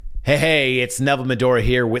Hey, it's Neville Medora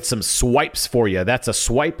here with some swipes for you. That's a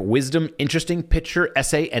swipe, wisdom, interesting picture,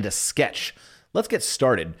 essay, and a sketch. Let's get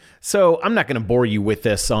started. So I'm not going to bore you with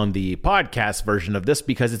this on the podcast version of this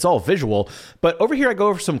because it's all visual, but over here I go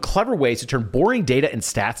over some clever ways to turn boring data and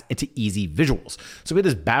stats into easy visuals. So we have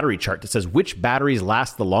this battery chart that says which batteries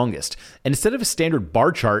last the longest. And instead of a standard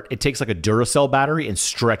bar chart, it takes like a Duracell battery and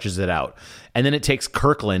stretches it out. And then it takes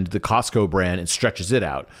Kirkland, the Costco brand, and stretches it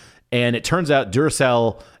out. And it turns out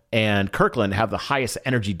Duracell and Kirkland have the highest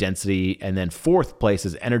energy density, and then fourth place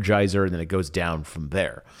is Energizer, and then it goes down from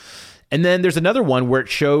there. And then there's another one where it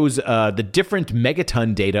shows the different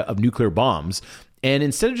megaton data of nuclear bombs. And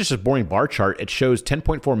instead of just a boring bar chart, it shows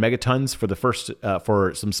 10.4 megatons for the first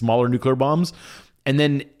for some smaller nuclear bombs. And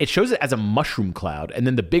then it shows it as a mushroom cloud. And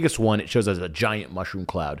then the biggest one, it shows as a giant mushroom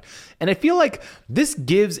cloud. And I feel like this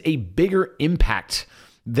gives a bigger impact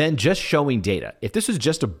than just showing data. If this was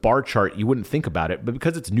just a bar chart, you wouldn't think about it, but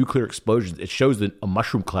because it's nuclear explosions, it shows a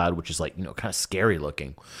mushroom cloud, which is like, kind of scary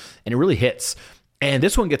looking, and it really hits. And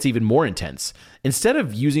this one gets even more intense. Instead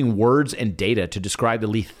of using words and data to describe the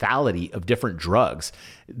lethality of different drugs,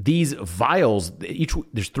 these vials,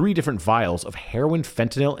 there's 3 different vials of heroin,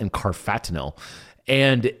 fentanyl, and carfentanil.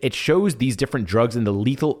 And it shows these different drugs and the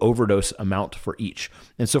lethal overdose amount for each.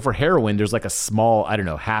 And so for heroin, there's like a small,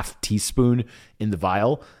 half teaspoon in the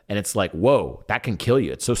vial. And it's like, whoa, that can kill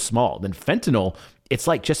you. It's so small. Then fentanyl, it's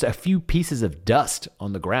like just a few pieces of dust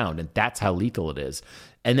on the ground. And that's how lethal it is.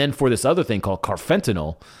 And then for this other thing called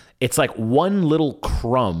carfentanil, it's like one little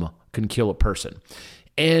crumb can kill a person.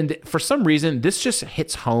 And for some reason, this just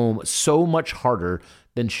hits home so much harder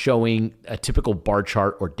than showing a typical bar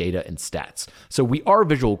chart or data and stats. So we are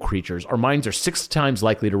visual creatures. Our minds are 6 times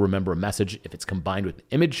likely to remember a message if it's combined with an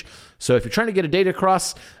image. So if you're trying to get a data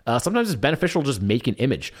across, sometimes it's beneficial to just make an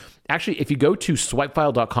image. Actually, if you go to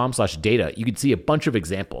swipefile.com/data, you can see a bunch of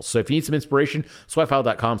examples. So if you need some inspiration,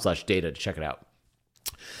 swipefile.com/data to check it out.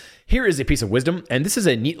 Here is a piece of wisdom, and this is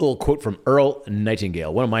a neat little quote from Earl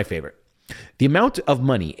Nightingale, one of my favorite. The amount of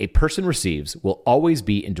money a person receives will always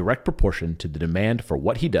be in direct proportion to the demand for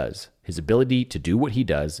what he does, his ability to do what he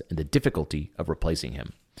does, and the difficulty of replacing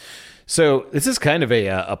him. So this is kind of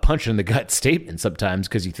a punch in the gut statement sometimes,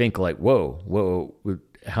 because you think like, whoa,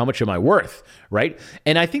 how much am I worth, right?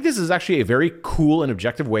 And I think this is actually a very cool and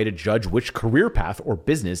objective way to judge which career path or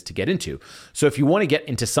business to get into. So if you want to get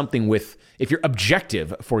into something if your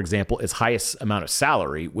objective, for example, is highest amount of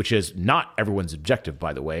salary, which is not everyone's objective,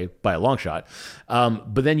 by the way, by a long shot,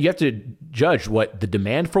 but then you have to judge what the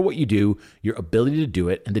demand for what you do, your ability to do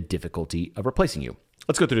it, and the difficulty of replacing you.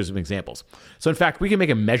 Let's go through some examples. So in fact, we can make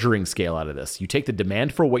a measuring scale out of this. You take the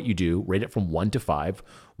demand for what you do, rate it from 1 to 5,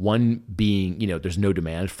 1 being, there's no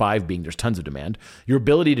demand, 5 being there's tons of demand. Your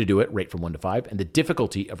ability to do it, rate from 1 to 5, and the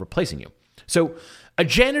difficulty of replacing you. So a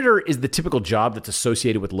janitor is the typical job that's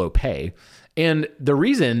associated with low pay. And the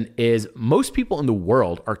reason is most people in the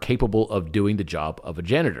world are capable of doing the job of a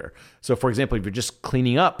janitor. So for example, if you're just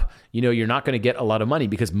cleaning up, you're not going to get a lot of money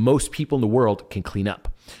because most people in the world can clean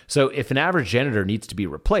up. So if an average janitor needs to be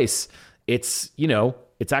replaced, it's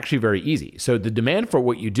actually very easy. So the demand for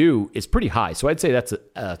what you do is pretty high. So I'd say that's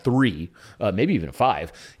a 3, maybe even a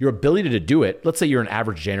 5. Your ability to do it, let's say you're an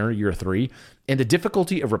average janitor, you're a 3, and the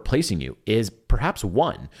difficulty of replacing you is perhaps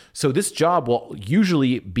 1. So this job will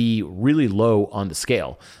usually be really low on the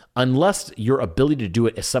scale, unless your ability to do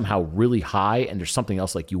it is somehow really high and there's something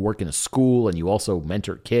else, like you work in a school and you also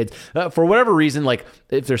mentor kids. For whatever reason, like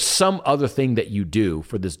if there's some other thing that you do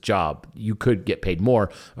for this job, you could get paid more.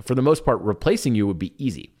 For the most part, replacing you would be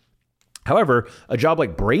easy. However, a job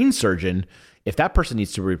like brain surgeon, if that person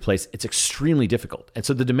needs to be replaced, it's extremely difficult. And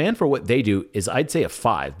so the demand for what they do is, I'd say, a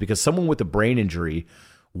 5, because someone with a brain injury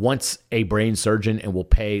wants a brain surgeon and will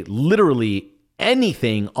pay literally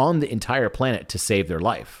anything on the entire planet to save their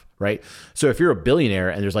life, right? So if you're a billionaire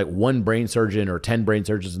and there's like 1 brain surgeon or 10 brain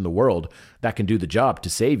surgeons in the world that can do the job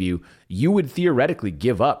to save you, you would theoretically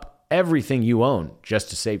give up everything you own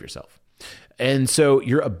just to save yourself. And so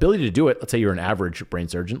your ability to do it, let's say you're an average brain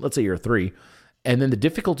surgeon, let's say you're a 3, and then the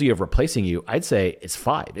difficulty of replacing you, I'd say is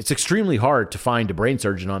 5. It's extremely hard to find a brain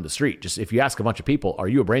surgeon on the street. Just if you ask a bunch of people, are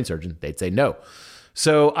you a brain surgeon? They'd say no.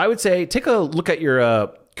 So I would say take a look at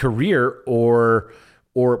your career or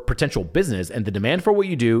potential business and the demand for what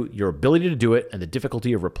you do, your ability to do it, and the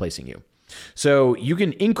difficulty of replacing you. So you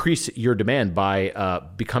can increase your demand by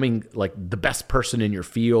becoming like the best person in your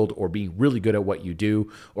field, or being really good at what you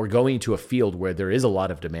do, or going into a field where there is a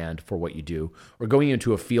lot of demand for what you do, or going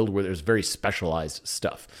into a field where there's very specialized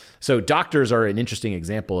stuff. So doctors are an interesting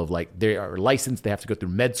example of, like, they are licensed, they have to go through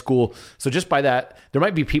med school. So just by that, there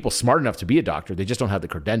might be people smart enough to be a doctor, they just don't have the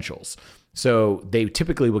credentials. So they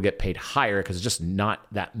typically will get paid higher because there's just not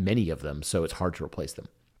that many of them. So it's hard to replace them.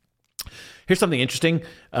 Here's something interesting.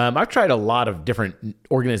 I've tried a lot of different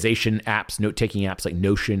organization apps, note-taking apps like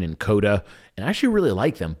Notion and Coda, and I actually really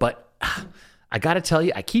like them. But I got to tell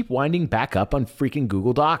you, I keep winding back up on freaking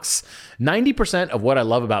Google Docs. 90% of what I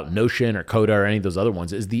love about Notion or Coda or any of those other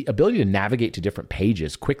ones is the ability to navigate to different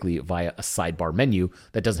pages quickly via a sidebar menu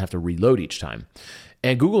that doesn't have to reload each time.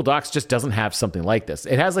 And Google Docs just doesn't have something like this.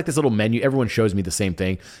 It has like this little menu. Everyone shows me the same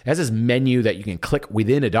thing. It has this menu that you can click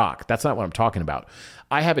within a doc. That's not what I'm talking about.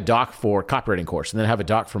 I have a doc for copywriting course, and then I have a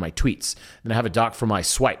doc for my tweets, then I have a doc for my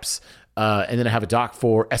swipes, and then I have a doc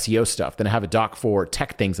for SEO stuff. Then I have a doc for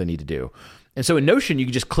tech things I need to do. And so in Notion, you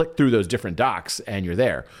can just click through those different docs and you're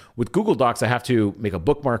there. With Google Docs, I have to make a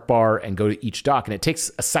bookmark bar and go to each doc, and it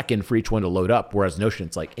takes a second for each one to load up, whereas Notion,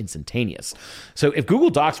 it's like instantaneous. So if Google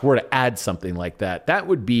Docs were to add something like that, that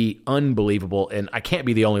would be unbelievable. And I can't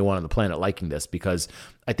be the only one on the planet liking this, because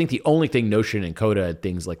I think the only thing Notion and Coda and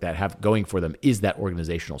things like that have going for them is that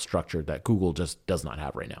organizational structure that Google just does not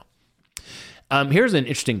have right now. Here's an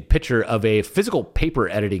interesting picture of a physical paper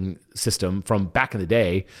editing system from back in the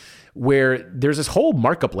day, where there's this whole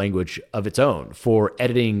markup language of its own for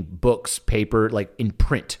editing books, paper, like in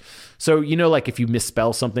print. So, like if you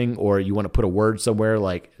misspell something or you want to put a word somewhere,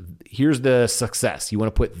 like here's the success, you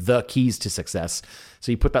want to put the keys to success.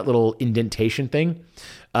 So you put that little indentation thing.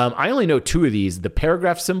 I only know two of these, the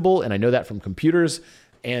paragraph symbol, and I know that from computers,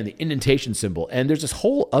 and the indentation symbol. And there's this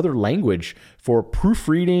whole other language for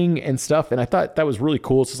proofreading and stuff. And I thought that was really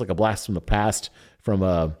cool. It's just like a blast from the past from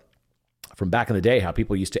back in the day, how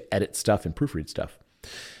people used to edit stuff and proofread stuff.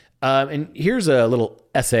 And here's a little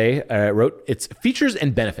essay I wrote. It's features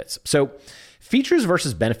and benefits. So features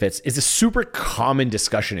versus benefits is a super common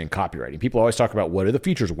discussion in copywriting. People always talk about what are the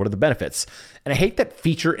features, what are the benefits. And I hate that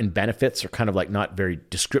feature and benefits are kind of like not very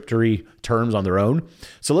descriptory terms on their own.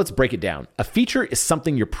 So let's break it down. A feature is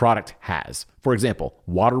something your product has. For example,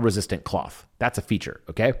 water-resistant cloth. That's a feature,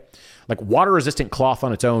 okay? Like water-resistant cloth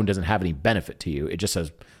on its own doesn't have any benefit to you. It just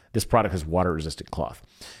says, this product has water-resistant cloth.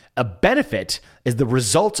 A benefit is the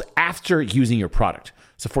results after using your product.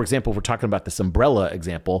 So for example, if we're talking about this umbrella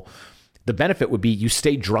example, the benefit would be you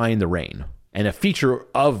stay dry in the rain. And a feature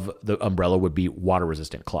of the umbrella would be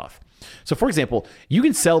water-resistant cloth. So for example, you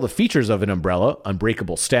can sell the features of an umbrella,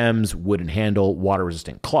 unbreakable stems, wooden handle,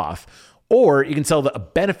 water-resistant cloth, or you can sell the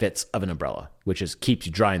benefits of an umbrella, which is keeps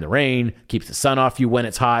you dry in the rain, keeps the sun off you when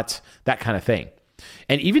it's hot, that kind of thing.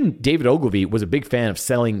 And even David Ogilvy was a big fan of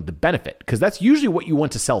selling the benefit, because that's usually what you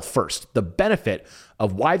want to sell first, the benefit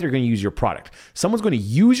of why they're going to use your product. Someone's going to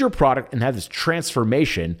use your product and have this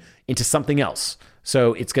transformation into something else.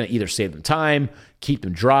 So it's going to either save them time, keep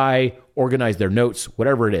them dry, organize their notes,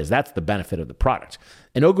 whatever it is. That's the benefit of the product.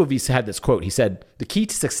 And Ogilvy had this quote. He said, "The key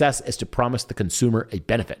to success is to promise the consumer a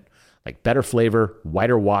benefit, like better flavor,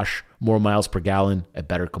 whiter wash, more miles per gallon, a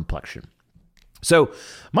better complexion." So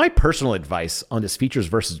my personal advice on this features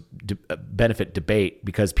versus benefit debate,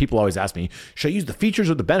 because people always ask me, should I use the features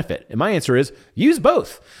or the benefit? And my answer is use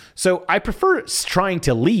both. So I prefer trying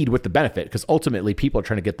to lead with the benefit, because ultimately people are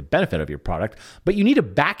trying to get the benefit of your product, but you need to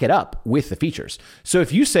back it up with the features. So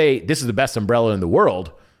if you say this is the best umbrella in the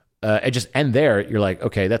world, and just end there, you're like,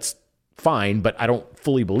 okay, that's fine, but I don't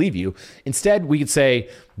fully believe you. Instead, we could say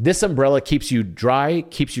this umbrella keeps you dry,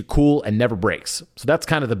 keeps you cool, and never breaks. So that's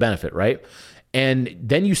kind of the benefit, right? And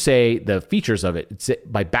then you say the features of it, it's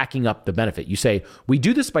by backing up the benefit. You say, we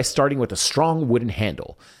do this by starting with a strong wooden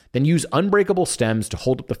handle, then use unbreakable stems to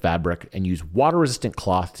hold up the fabric, and use water-resistant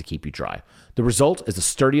cloth to keep you dry. The result is the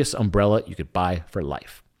sturdiest umbrella you could buy for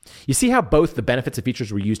life. You see how both the benefits and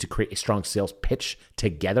features were used to create a strong sales pitch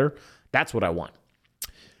together? That's what I want.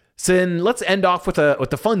 So then let's end off with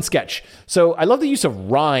a fun sketch. So I love the use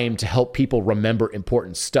of rhyme to help people remember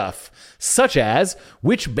important stuff, such as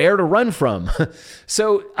which bear to run from.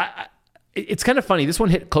 So it's kind of funny. This one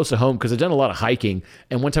hit close to home because I've done a lot of hiking.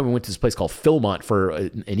 And one time we went to this place called Philmont for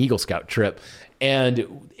an Eagle Scout trip.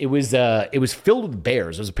 And it was filled with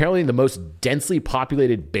bears. It was apparently the most densely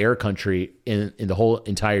populated bear country in the whole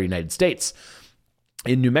entire United States.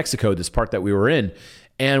 In New Mexico, this part that we were in.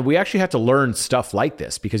 And we actually had to learn stuff like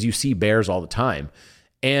this because you see bears all the time.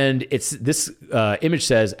 And it's this image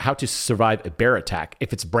says how to survive a bear attack.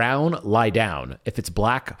 If it's brown, lie down. If it's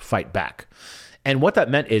black, fight back. And what that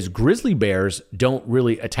meant is grizzly bears don't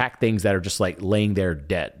really attack things that are just like laying there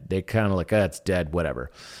dead. They kind of like, oh, it's dead, whatever.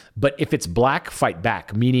 But if it's black, fight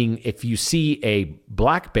back, meaning if you see a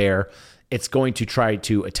black bear, it's going to try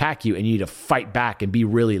to attack you and you need to fight back and be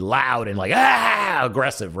really loud and like,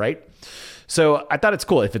 aggressive, right? So I thought it's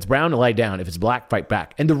cool. If it's brown, lie down. If it's black, fight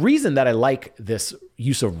back. And the reason that I like this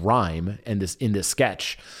use of rhyme and this in this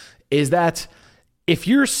sketch is that if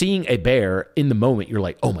you're seeing a bear in the moment, you're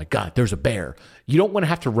like, oh my God, there's a bear. You don't want to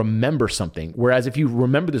have to remember something. Whereas if you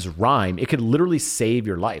remember this rhyme, it could literally save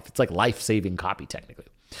your life. It's like life-saving copy technically.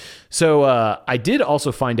 So I did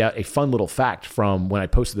also find out a fun little fact from when I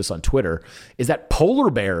posted this on Twitter is that polar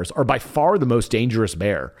bears are by far the most dangerous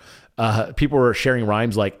bear. People were sharing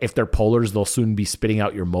rhymes like, if they're polars, they'll soon be spitting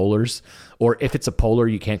out your molars. Or if it's a polar,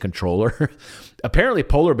 you can't control her. Apparently,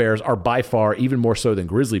 polar bears are by far, even more so than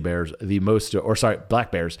grizzly bears,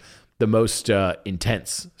 black bears, the most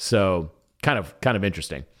intense. So kind of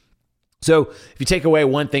interesting. So if you take away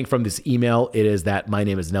one thing from this email, it is that my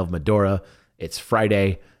name is Nelv Medora. It's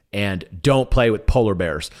Friday. And don't play with polar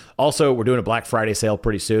bears. Also, we're doing a Black Friday sale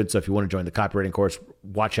pretty soon. So if you want to join the copywriting course,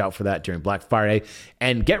 watch out for that during Black Friday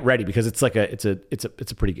and get ready because it's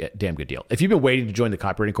a pretty damn good deal. If you've been waiting to join the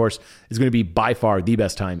copywriting course, it's going to be by far the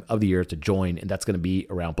best time of the year to join. And that's going to be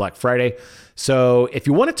around Black Friday. So if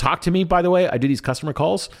you want to talk to me, by the way, I do these customer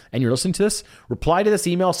calls and you're listening to this, reply to this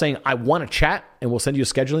email saying, I want to chat, and we'll send you a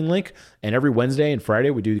scheduling link. And every Wednesday and Friday,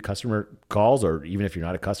 we do the customer calls, or even if you're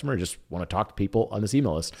not a customer, just want to talk to people on this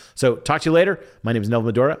email list. So talk to you later. My name is Nelv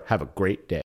Medora. Have a great day.